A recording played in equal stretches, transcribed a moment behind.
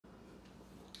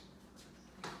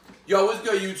Yo, what's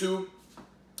good, YouTube?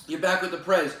 You're back with the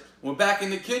Prez. We're back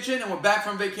in the kitchen and we're back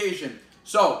from vacation.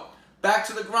 So, back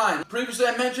to the grind. Previously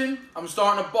I mentioned I'm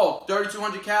starting to bulk,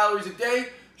 3,200 calories a day,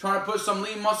 trying to put some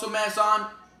lean muscle mass on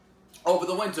over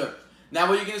the winter. Now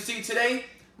what you're going to see today,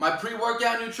 my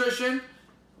pre-workout nutrition.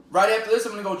 Right after this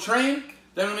I'm going to go train,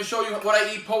 then I'm going to show you what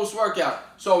I eat post-workout.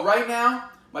 So right now,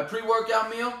 my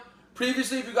pre-workout meal.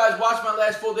 Previously, if you guys watched my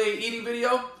last full day eating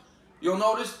video, you'll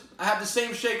notice I have the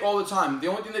same shake all the time. The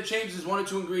only thing that changes is 1 or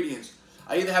 2 ingredients.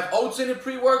 I either have oats in it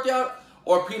pre-workout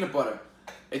or peanut butter.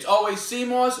 It's always sea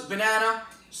moss, banana,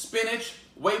 spinach,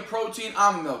 whey protein,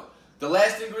 almond milk. The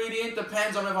last ingredient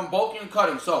depends on if I'm bulking and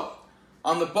cutting. So,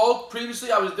 on the bulk,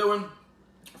 previously I was doing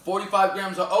 45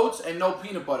 grams of oats and no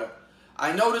peanut butter.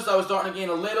 I noticed I was starting to gain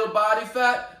a little body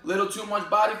fat, little too much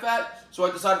body fat, so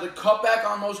I decided to cut back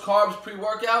on those carbs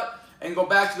pre-workout and go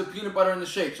back to the peanut butter in the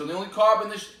shake. So the only carb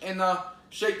in the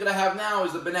shake that I have now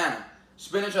is the banana.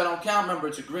 Spinach I don't count, remember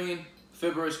it's a green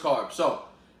fibrous carb. So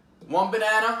 1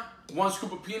 banana, 1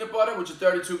 scoop of peanut butter, which is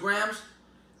 32 grams,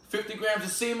 50 grams of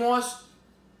sea moss,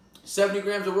 70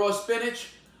 grams of raw spinach,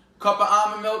 cup of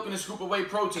almond milk, and a scoop of whey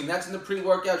protein. That's in the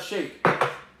pre-workout shake.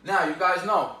 Now, you guys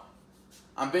know,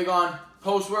 I'm big on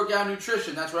post-workout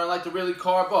nutrition. That's where I like to really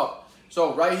carb up.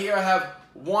 So right here I have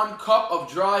 1 cup of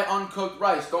dry, uncooked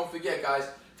rice. Don't forget, guys,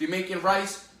 if you're making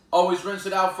rice, always rinse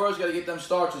it out first. You gotta get them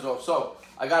starches off. So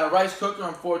I got a rice cooker,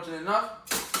 I'm fortunate enough.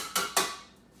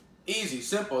 Easy,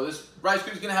 simple. This rice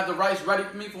cooker is gonna have the rice ready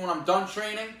for me for when I'm done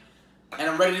training and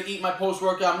I'm ready to eat my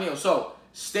post-workout meal. So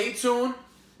stay tuned.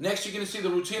 Next, you're gonna see the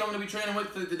routine I'm gonna be training with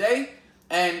for today,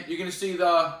 and you're gonna see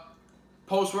the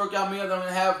post-workout meal that I'm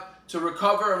gonna have to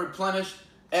recover and replenish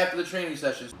after the training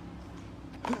sessions.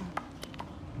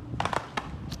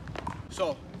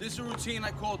 So this is a routine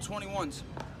I call 21s.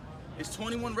 It's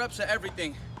 21 reps of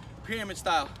everything, pyramid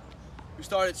style. We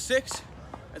start at 6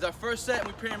 as our first set, and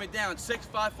we pyramid down. 6,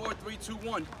 5, 4, 3, 2,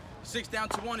 1. 6 down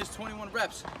to 1 is 21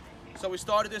 reps. So we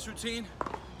started this routine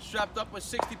strapped up with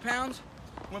 60 pounds,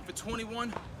 went for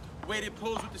 21 weighted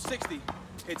pulls with the 60.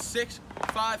 Hit 6,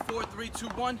 5, 4, 3, 2,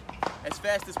 1 as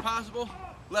fast as possible.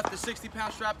 Left the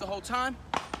 60-pound strap the whole time.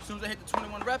 As soon as I hit the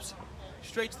 21 reps,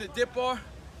 straight to the dip bar,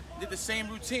 did the same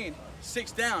routine,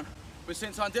 6 down. But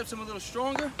since on dips I'm a little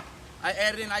stronger, I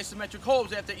added in isometric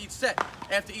holds after each set.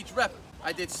 After each rep,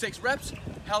 I did 6 reps,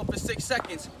 held for 6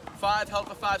 seconds, 5, held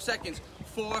for 5 seconds,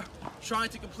 4, trying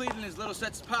to complete in as little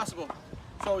sets as possible.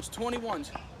 So it's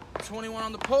 21s, 21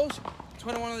 on the pulls,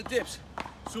 21 on the dips.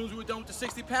 As soon as we were done with the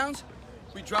 60 pounds,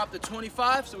 we dropped the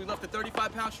 25, so we left the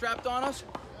 35-pound strapped on us.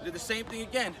 We did the same thing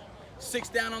again. 6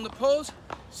 down on the pulls,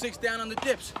 6 down on the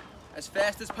dips. As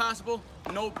fast as possible,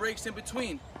 no breaks in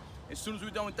between. As soon as we're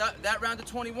done with that round of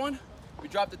 21, we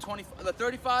dropped the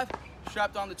 35,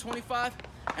 strapped on the 25,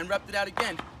 and repped it out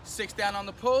again. 6 down on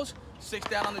the pulls, 6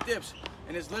 down on the dips,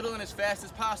 and as little and as fast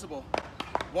as possible.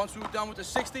 Once we were done with the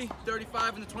 60,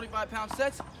 35, and the 25-pound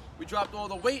sets, we dropped all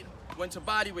the weight, went to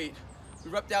body weight.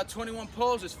 We repped out 21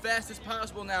 pulls as fast as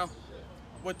possible now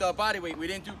with the body weight. We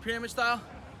didn't do pyramid style.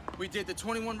 We did the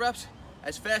 21 reps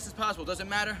as fast as possible. Doesn't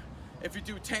matter if you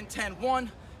do 10, 10,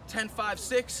 1, 10, 5,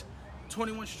 6,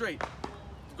 21 straight. The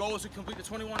goal is to complete the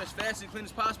 21 as fast and clean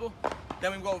as possible.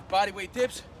 Then we go with body weight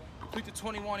dips, complete the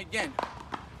 21 again.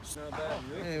 Not bad,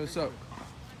 really. Hey, what's up?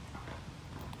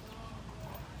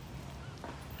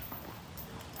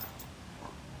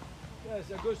 Yeah,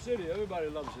 it's a good city. Everybody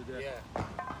loves it there. Yeah.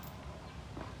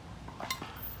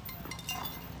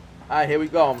 All right, here we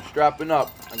go. I'm strapping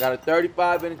up. I got a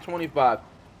 35 and a 25.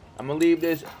 I'm gonna leave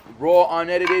this raw,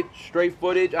 unedited, straight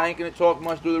footage. I ain't gonna talk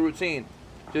much through the routine.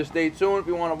 Just stay tuned if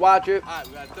you wanna watch it. All right,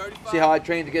 we got 35. See how I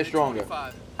train to get stronger.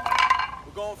 25.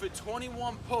 We're going for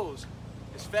 21 pulls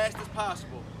as fast as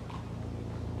possible.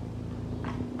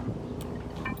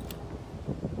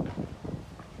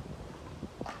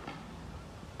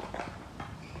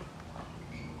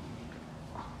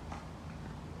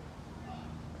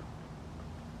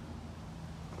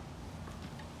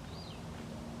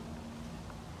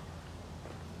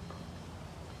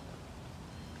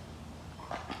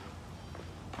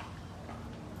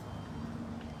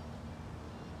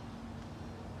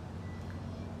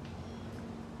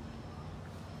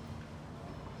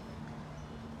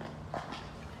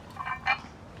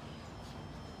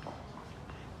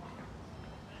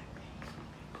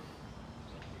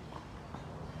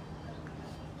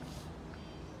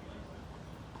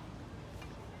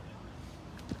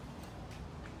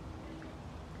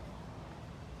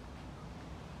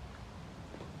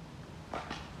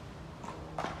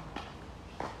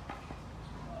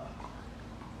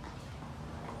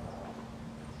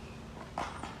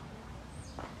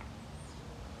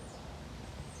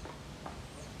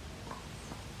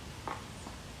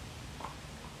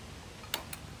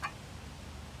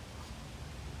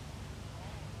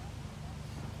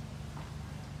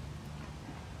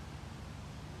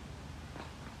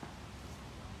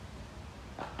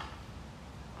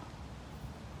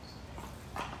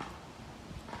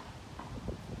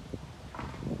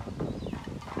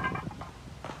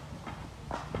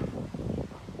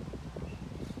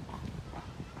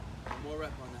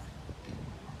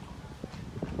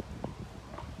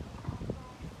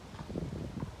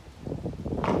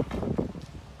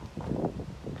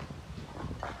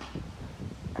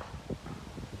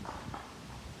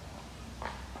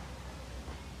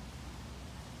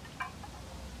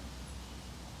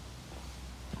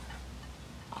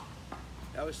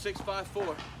 That was 6, 5,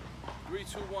 4, 3,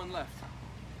 2, 1 left.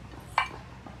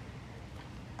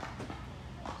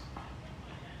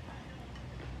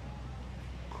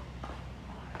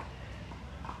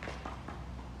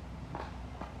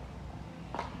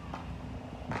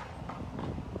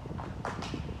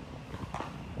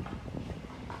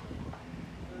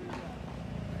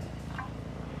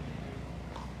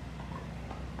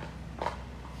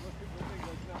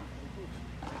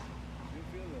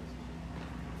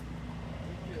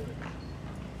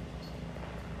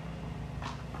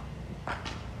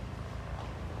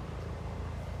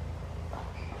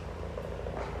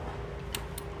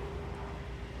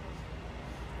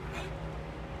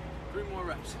 Three more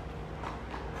reps.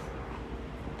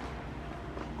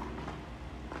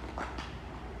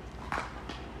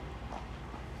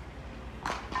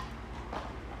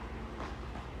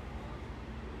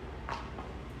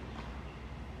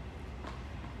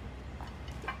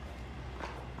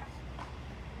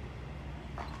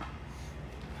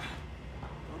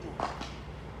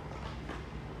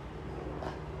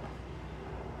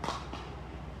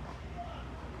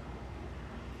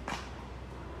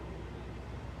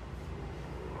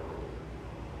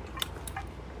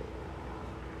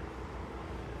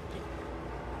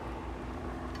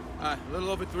 All right, a little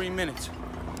over 3 minutes.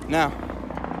 Now,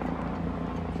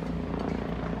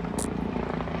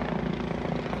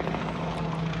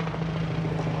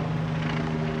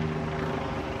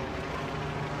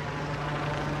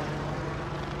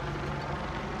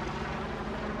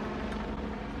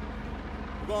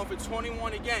 we're going for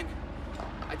 21 again.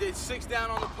 I did 6 down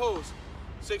on the pose.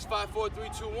 6, 5, 4, 3,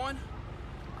 2, 1.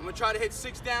 I'm gonna try to hit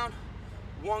 6 down,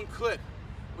 1 clip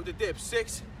with the dip.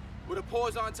 6 with a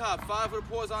pause on top, 5 with a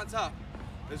pause on top.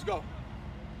 Let's go.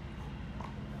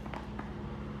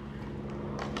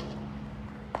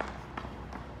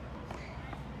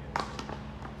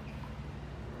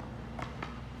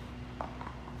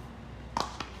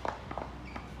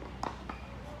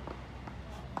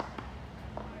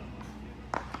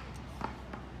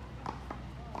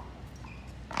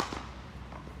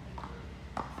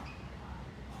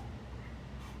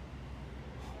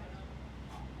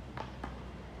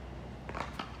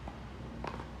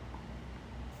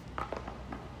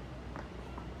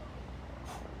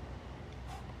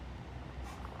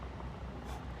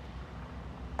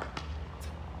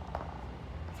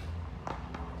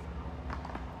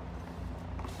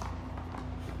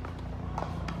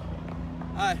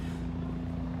 All right,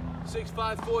 6,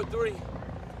 5, 4, 3.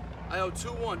 I owe 2,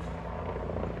 1.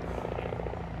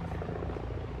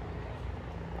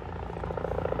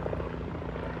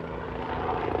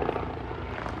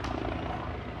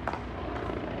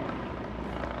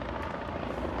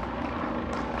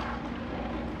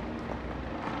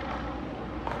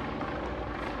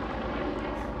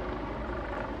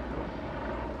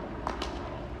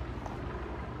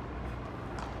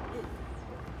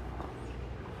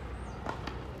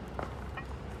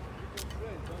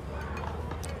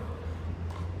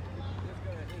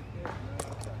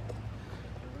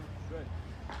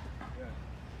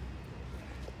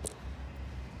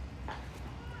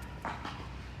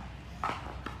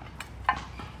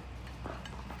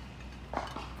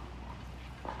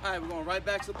 All right, we're going right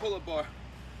back to the pull-up bar.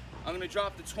 I'm gonna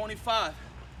drop to 25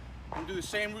 and do the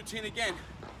same routine again.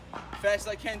 Fast as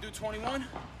I can, do 21,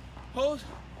 pose,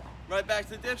 right back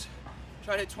to the dips,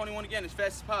 try to hit 21 again as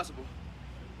fast as possible.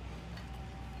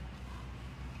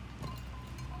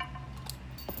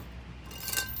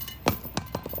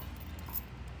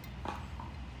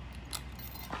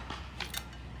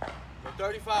 Got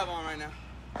 35 on right now.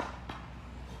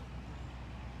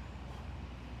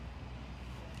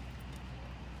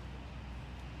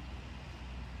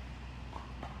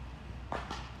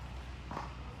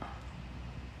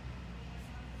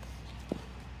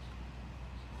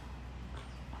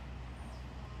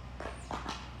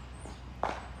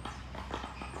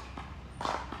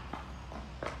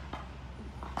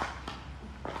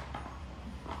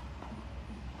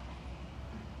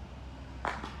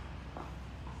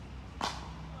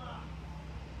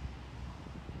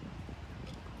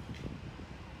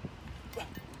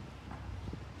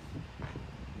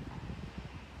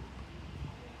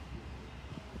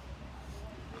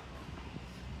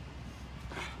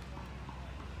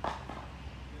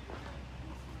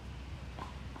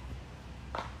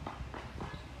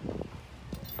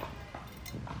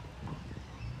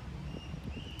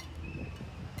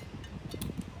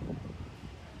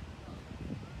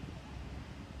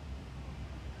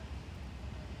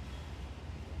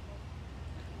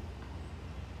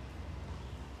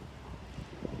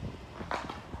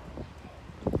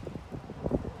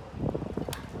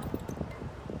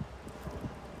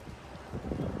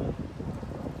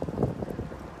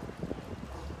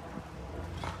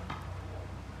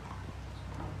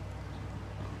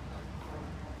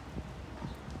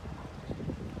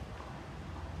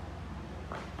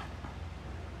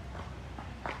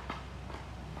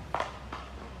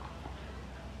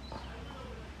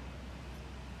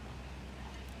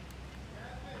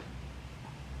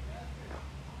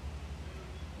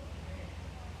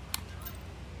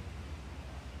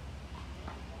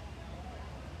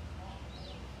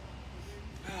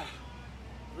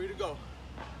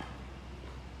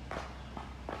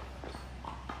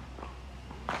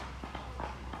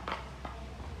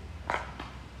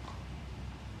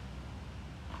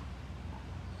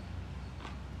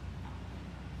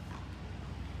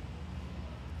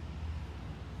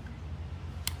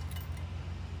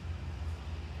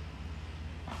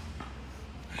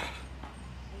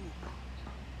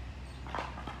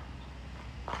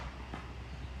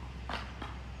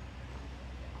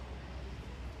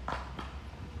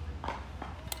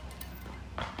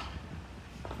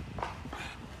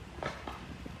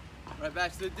 right,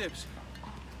 back to the dips.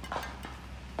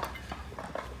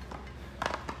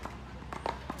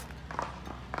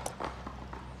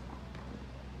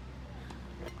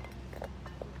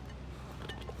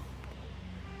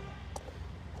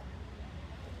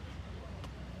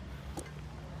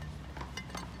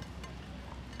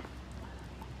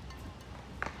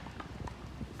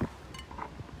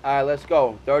 All right, let's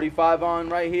go. 35 on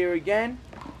right here again.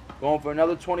 Going for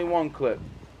another 21 clip.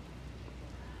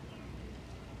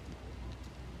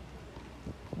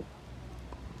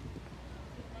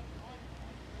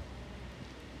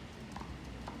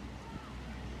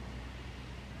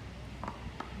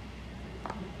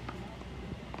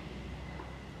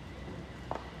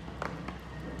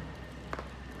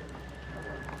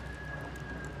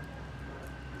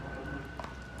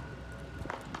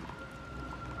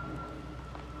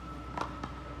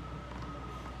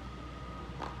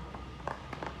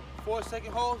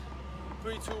 Second hold,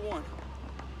 3, 2, 1.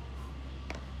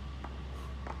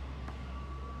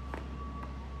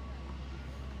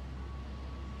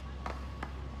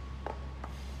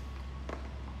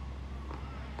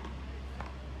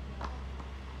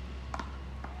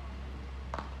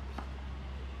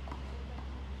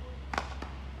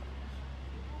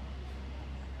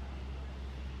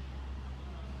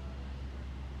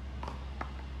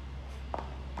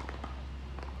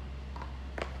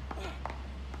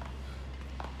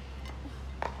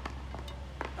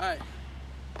 All right,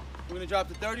 we're gonna drop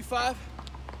to 35,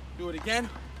 do it again,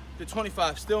 to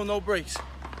 25, still no breaks.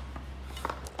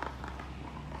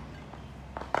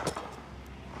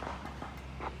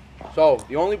 So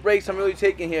the only breaks I'm really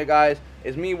taking here, guys,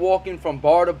 is me walking from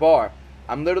bar to bar.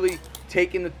 I'm literally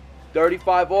taking the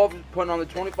 35 off, putting on the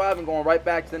 25, and going right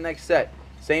back to the next set.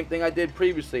 Same thing I did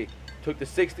previously. Took the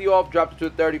 60 off, dropped it to a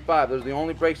 35. Those are the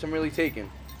only breaks I'm really taking.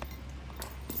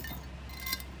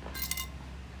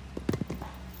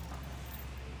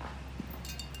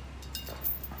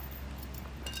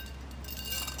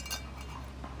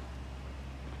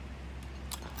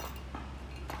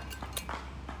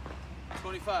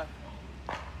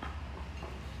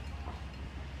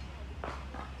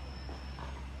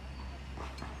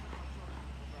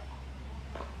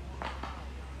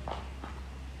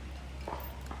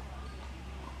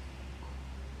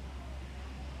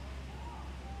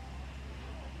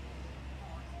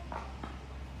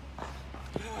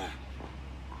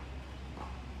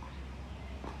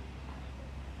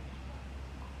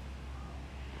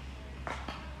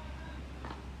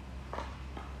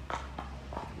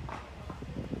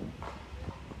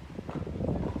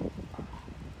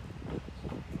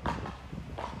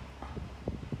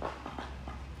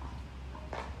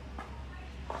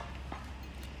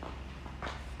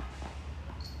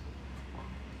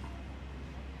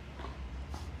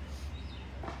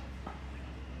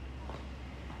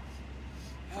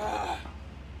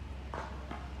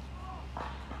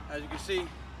 As you can see,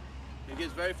 it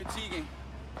gets very fatiguing.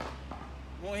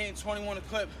 I'm only hitting 21 a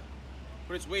clip,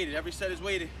 but it's weighted. Every set is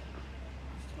weighted.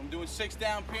 I'm doing 6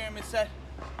 down pyramid set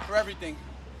for everything.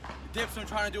 The dips I'm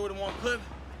trying to do it in 1 clip.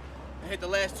 I hit the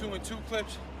last 2 in 2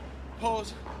 clips.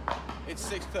 Pulls, it's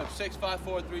 6 clips. 6, 5,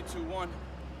 4, 3, 2, 1.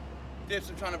 Dips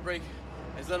I'm trying to break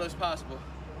as little as possible.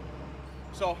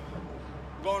 So,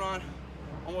 I'm going on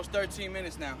almost 13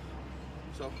 minutes now.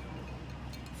 So,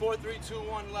 4, 3, 2,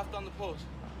 1 left on the pulls.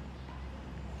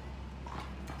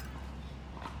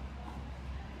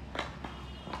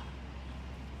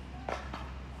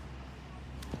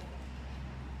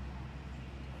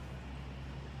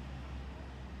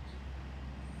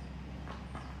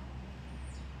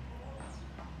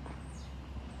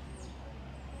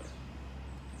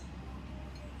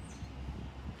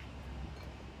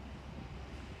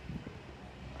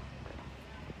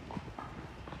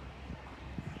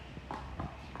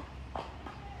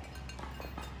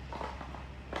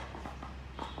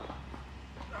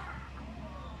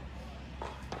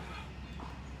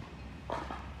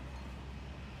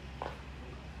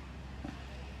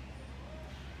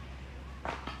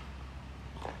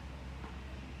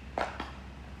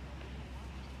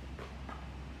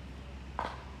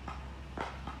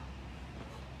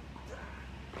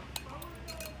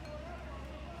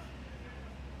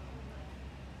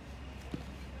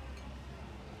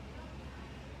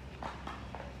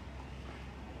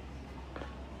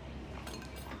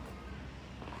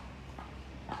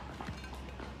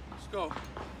 Go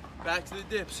back to the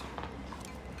dips.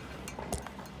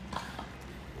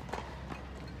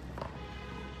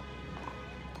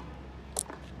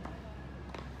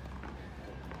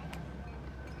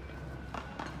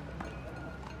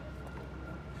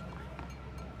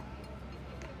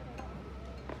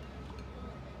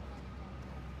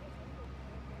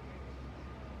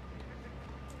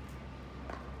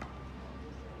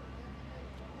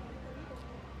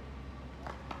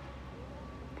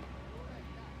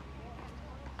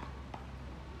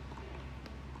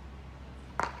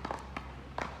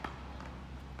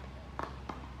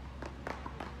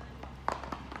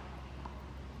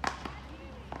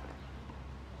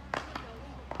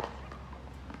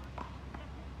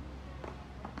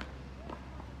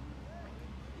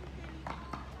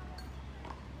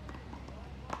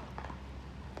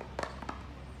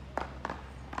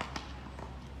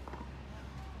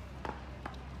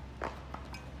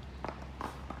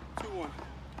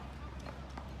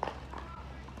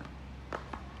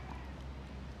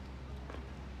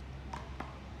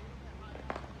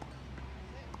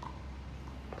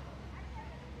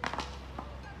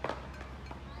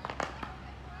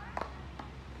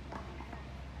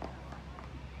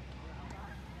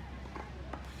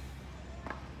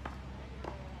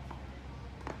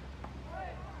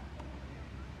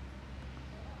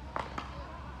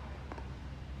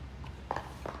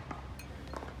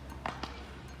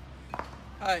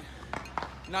 All right,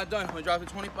 not done. I'm gonna drop to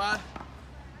 25.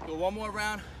 Do one more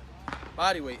round,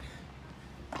 body weight.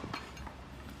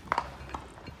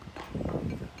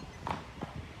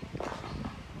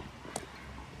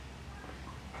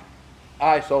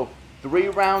 All right, so 3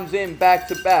 rounds in back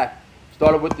to back.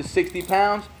 Started with the 60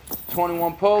 pounds,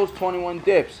 21 pulls, 21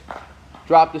 dips.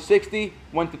 Dropped to 60,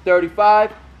 went to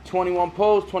 35, 21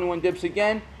 pulls, 21 dips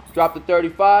again. Dropped to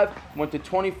 35, went to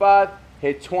 25,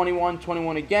 hit 21,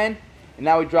 21 again. And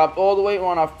now we dropped all the weight. We're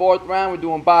on our 4th round. We're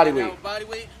doing body weight. Now with body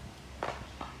weight,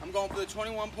 I'm going for the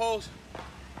 21 pulls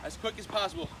as quick as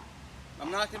possible. I'm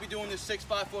not gonna be doing this 6,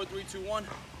 5, 4, 3, 2, 1.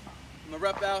 I'm gonna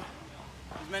rep out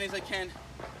as many as I can,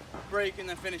 break, and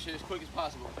then finish it as quick as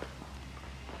possible.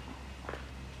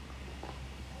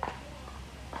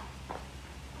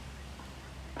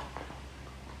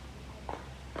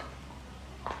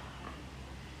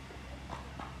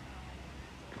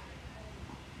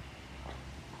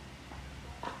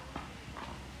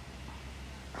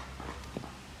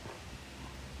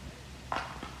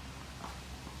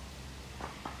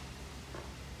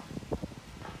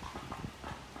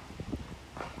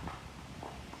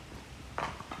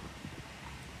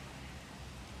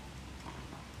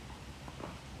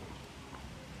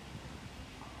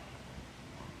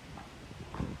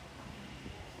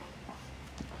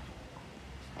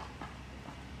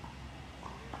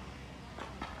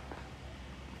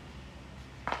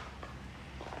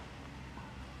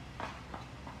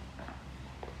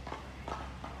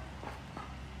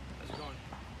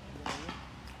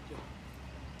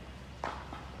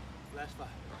 Last 5.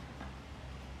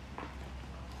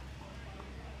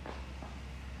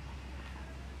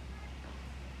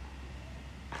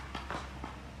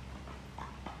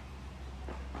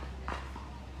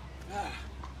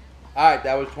 All right,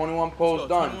 that was 21 pulls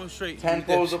done. 21 straight. 10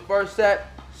 pulls the first set,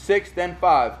 6, then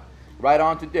 5. Right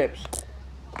on to dips.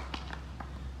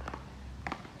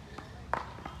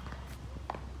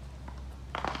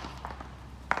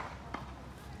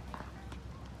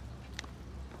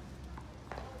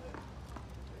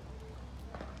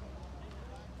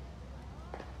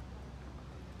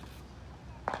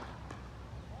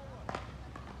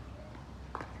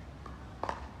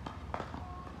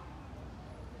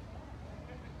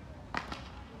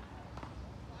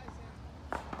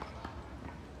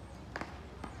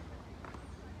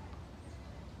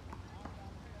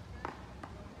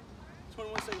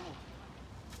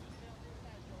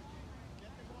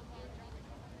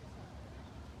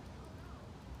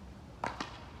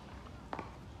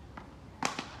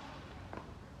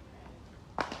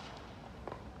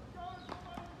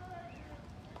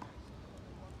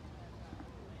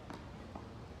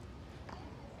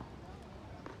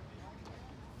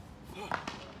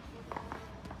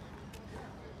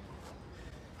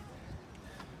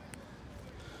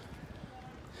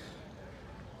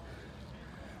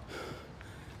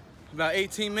 About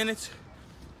 18 minutes,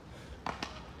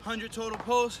 100 total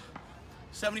pulls,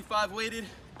 75 weighted,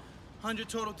 100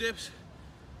 total dips.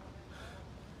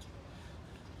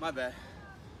 My bad.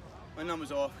 My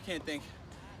number's off. I can't think.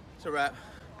 It's a wrap.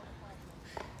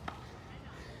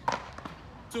 As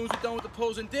soon as we're done with the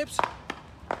pulls and dips,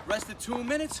 rested 2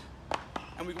 minutes,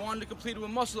 and we wanted to complete it with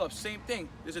muscle ups. Same thing.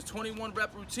 There's a 21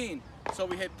 rep routine. So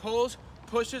we hit pulls,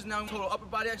 pushes, now total upper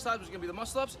body exercise, which is gonna be the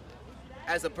muscle ups,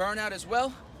 as a burnout as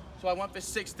well. So I went for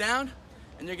 6 down,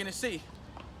 and you're gonna see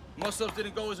muscle ups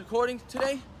didn't go as according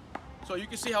today. So you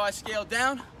can see how I scaled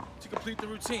down to complete the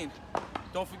routine.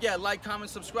 Don't forget, like,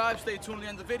 comment, subscribe. Stay tuned to the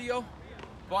end of the video.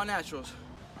 BARNATURALS.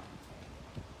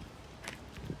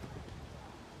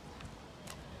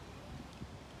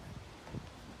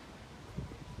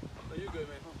 Oh, you're good,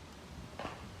 man.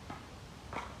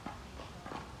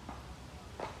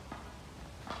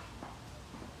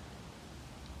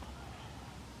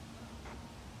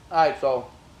 All right, so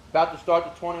about to start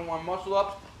the 21 muscle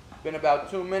ups. Been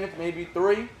about 2 minutes, maybe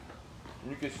 3. And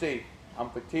you can see I'm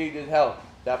fatigued as hell.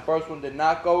 That first one did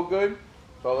not go good,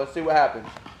 so let's see what happens.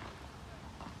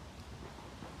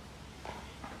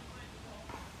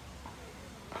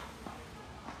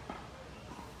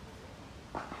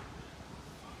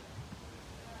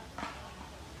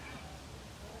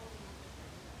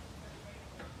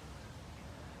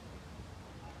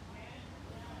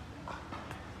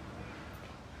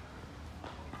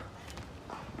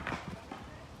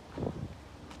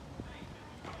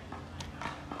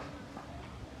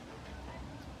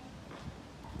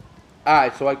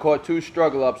 Alright, so I caught 2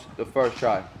 struggle ups the first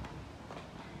try.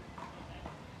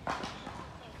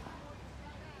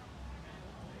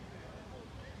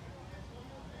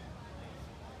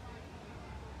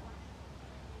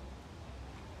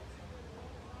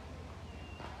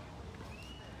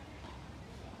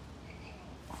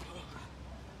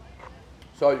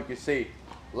 So you can see,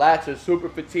 lats are super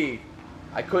fatigued.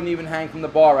 I couldn't even hang from the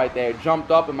bar right there. It jumped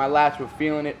up and my lats were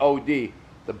feeling it OD.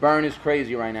 The burn is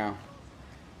crazy right now.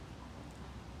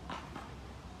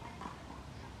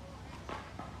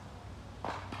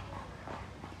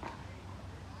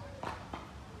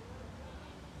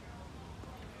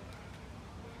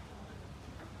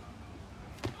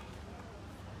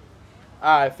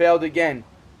 Alright, failed again.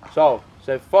 So,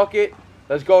 said fuck it.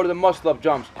 Let's go to the muscle up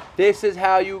jumps. This is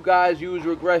how you guys use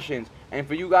regressions. And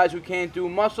for you guys who can't do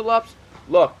muscle ups,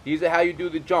 look, these are how you do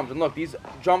the jumps. And look, these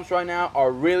jumps right now are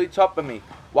really tough for me.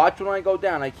 Watch when I go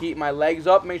down. I keep my legs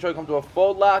up, make sure I come to a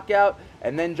full lockout,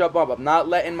 and then jump up. I'm not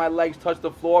letting my legs touch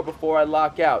the floor before I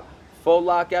lock out. Full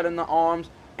lockout in the arms,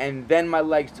 and then my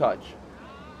legs touch.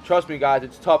 Trust me, guys,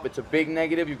 it's tough. It's a big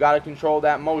negative. You got to control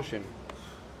that motion.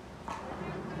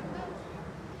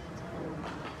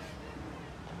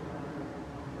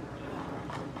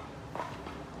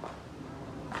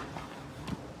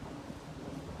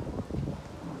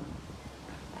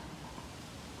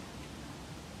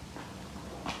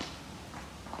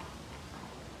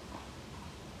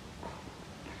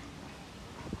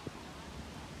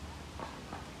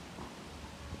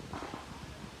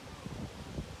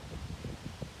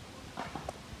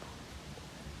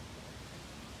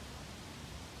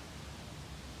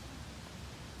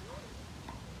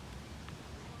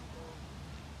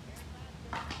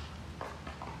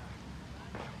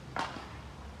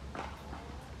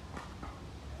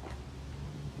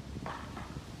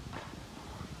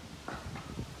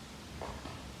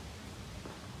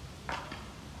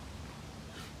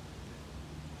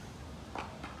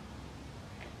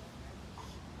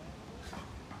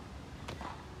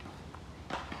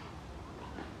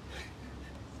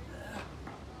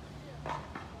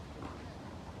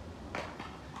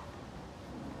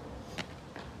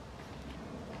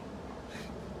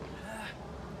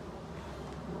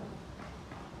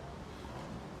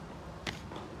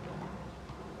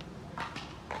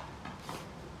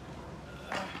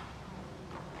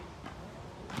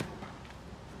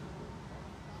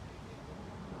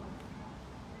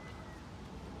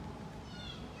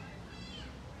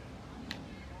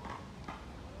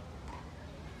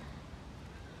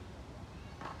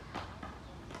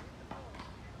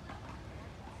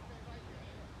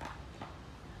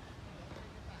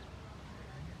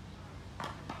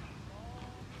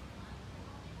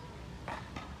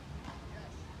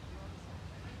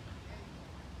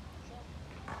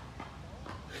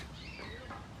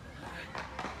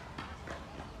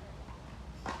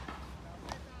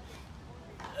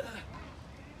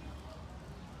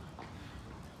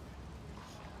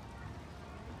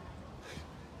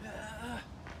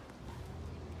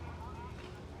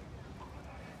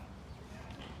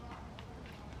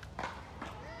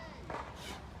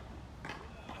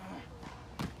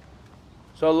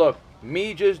 So look,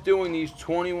 me just doing these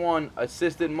 21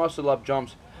 assisted muscle up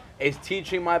jumps is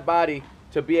teaching my body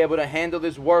to be able to handle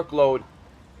this workload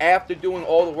after doing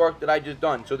all the work that I just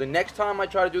done. So the next time I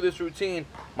try to do this routine,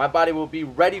 my body will be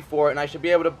ready for it and I should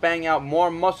be able to bang out more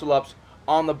muscle ups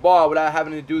on the bar without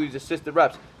having to do these assisted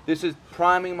reps. This is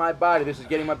priming my body. This is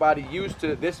getting my body used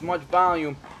to this much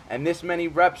volume and this many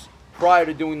reps prior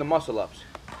to doing the muscle ups.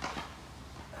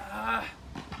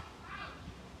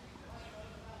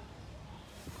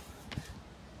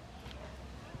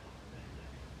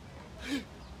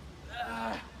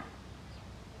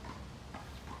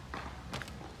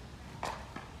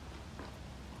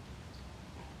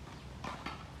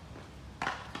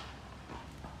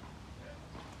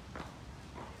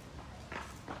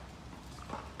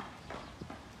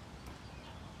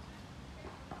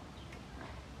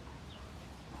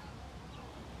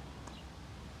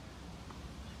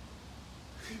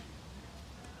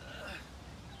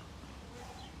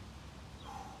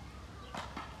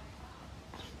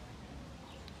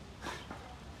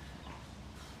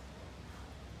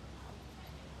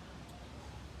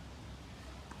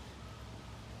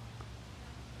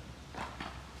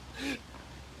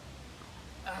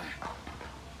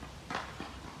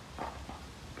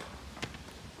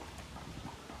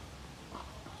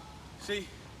 See,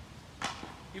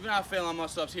 even I fail on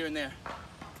muscle ups here and there.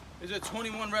 This is a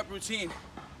 21 rep routine.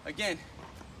 Again,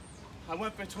 I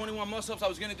went for 21 muscle ups. I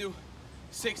was gonna do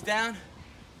 6 down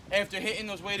after hitting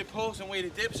those weighted pulls and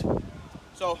weighted dips.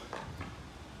 So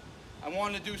I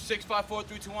wanted to do 6, 5, 4,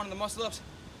 3, 2, 1 on the muscle ups.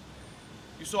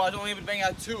 You saw I was only able to bang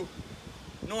out 2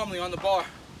 normally on the bar.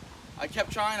 I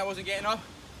kept trying, I wasn't getting up.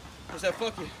 I said,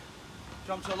 fuck it.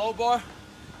 Jump to a low bar.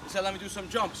 I said, let me do some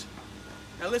jumps.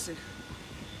 Now listen,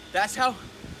 that's how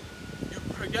you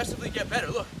progressively get better.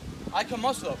 Look, I can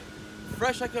muscle up.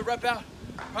 Fresh, I could rep out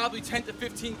probably 10 to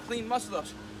 15 clean muscle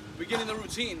ups beginning the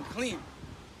routine clean.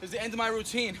 This is the end of my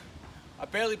routine. I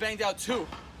barely banged out 2,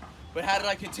 but how did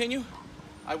I continue?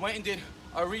 I went and did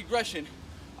a regression.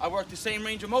 I worked the same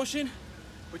range of motion,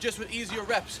 but just with easier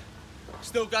reps.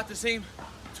 Still got the same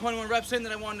 21 reps in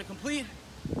that I wanted to complete,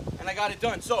 and I got it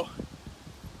done. So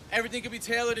everything can be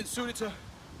tailored and suited to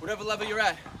whatever level you're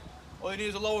at. All you need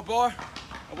is a lower bar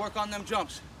and work on them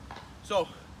jumps. So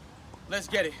let's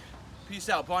get it. Peace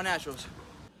out, Bar Naturals.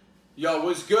 Yo,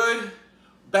 what's good?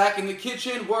 Back in the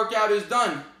kitchen, workout is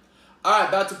done. All right,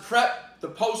 about to prep the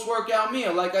post-workout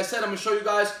meal. Like I said, I'm gonna show you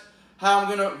guys how I'm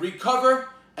gonna recover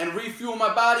and refuel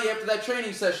my body after that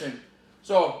training session.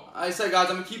 So, I said, guys,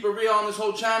 I'm gonna keep it real on this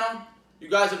whole channel. You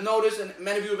guys have noticed, and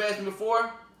many of you have asked me before,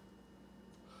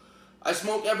 I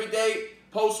smoke every day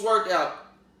post-workout.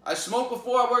 I smoke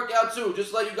before I work out too,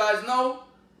 just to let you guys know.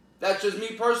 That's just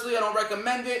me personally, I don't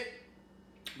recommend it.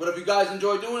 But if you guys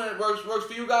enjoy doing it, it works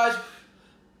for you guys,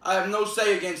 I have no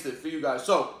say against it for you guys.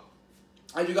 So,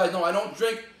 as you guys know, I don't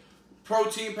drink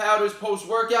protein powders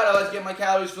post-workout. I like to get my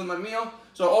calories from my meal.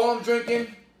 So all I'm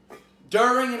drinking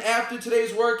during and after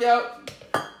today's workout,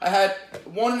 I had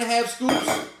 1.5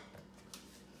 scoops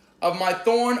of my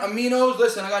Thorn Aminos.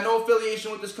 Listen, I got no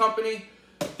affiliation with this company.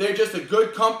 They're just a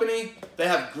good company. They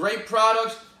have great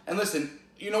products. And listen,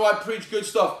 you know I preach good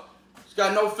stuff. It's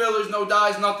got no fillers, no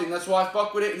dyes, nothing. That's why I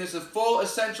fuck with it. And this is full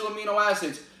essential amino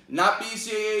acids. Not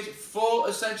BCAAs, full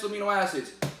essential amino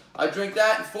acids. I drink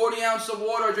that in 40 ounces of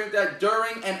water. I drink that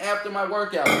during and after my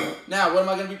workout. Now, what am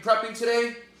I going to be prepping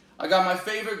today? I got my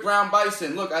favorite ground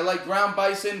bison. Look, I like ground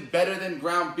bison better than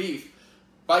ground beef.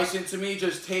 Bison to me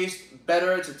just tastes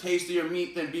better. It's a tastier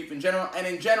meat than beef in general. And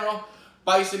in general,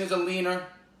 bison is a leaner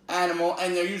animal,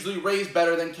 and they're usually raised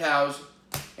better than cows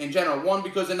in general. One,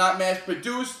 because they're not mass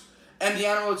produced, and the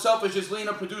animal itself is just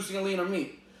leaner, producing a leaner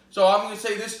meat. So I'm going to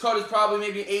say this cut is probably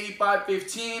maybe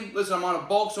 85-15. Listen, I'm on a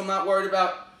bulk, so I'm not worried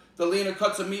about the leaner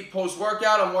cuts of meat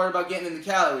post-workout. I'm worried about getting in the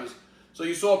calories. So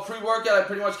you saw pre-workout, I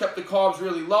pretty much kept the carbs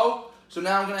really low. So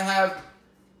now I'm going to have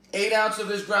 8 ounces of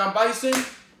this ground bison.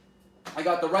 I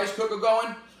got the rice cooker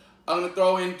going. I'm going to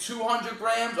throw in 200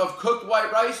 grams of cooked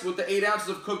white rice with the 8 ounces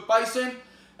of cooked bison.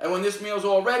 And when this meal's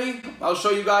all ready, I'll show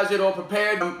you guys it all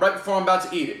prepared right before I'm about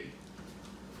to eat it.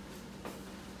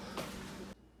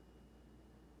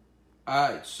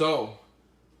 Alright, so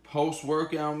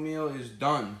post-workout meal is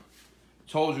done.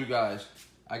 Told you guys,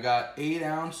 I got 8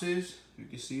 ounces. You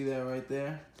can see that right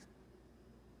there.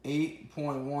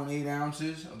 8.18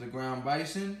 ounces of the ground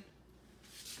bison.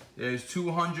 There's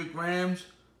 200 grams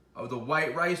of the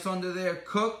white rice under there,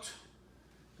 cooked.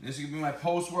 And this is gonna be my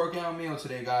post-workout meal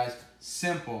today, guys.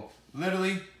 Simple.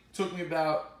 Literally took me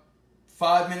about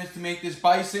 5 minutes to make this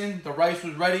bison. The rice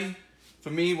was ready for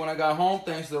me when I got home,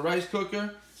 thanks to the rice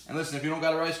cooker. And listen, if you don't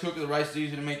got a rice cooker, the rice is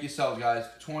easy to make yourself, guys.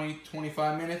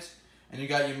 20-25 minutes, and you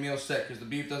got your meal set, because the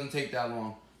beef doesn't take that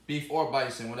long. Beef or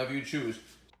bison, whatever you choose.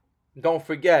 Don't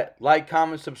forget, like,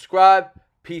 comment, subscribe.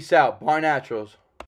 Peace out. Bar Naturals.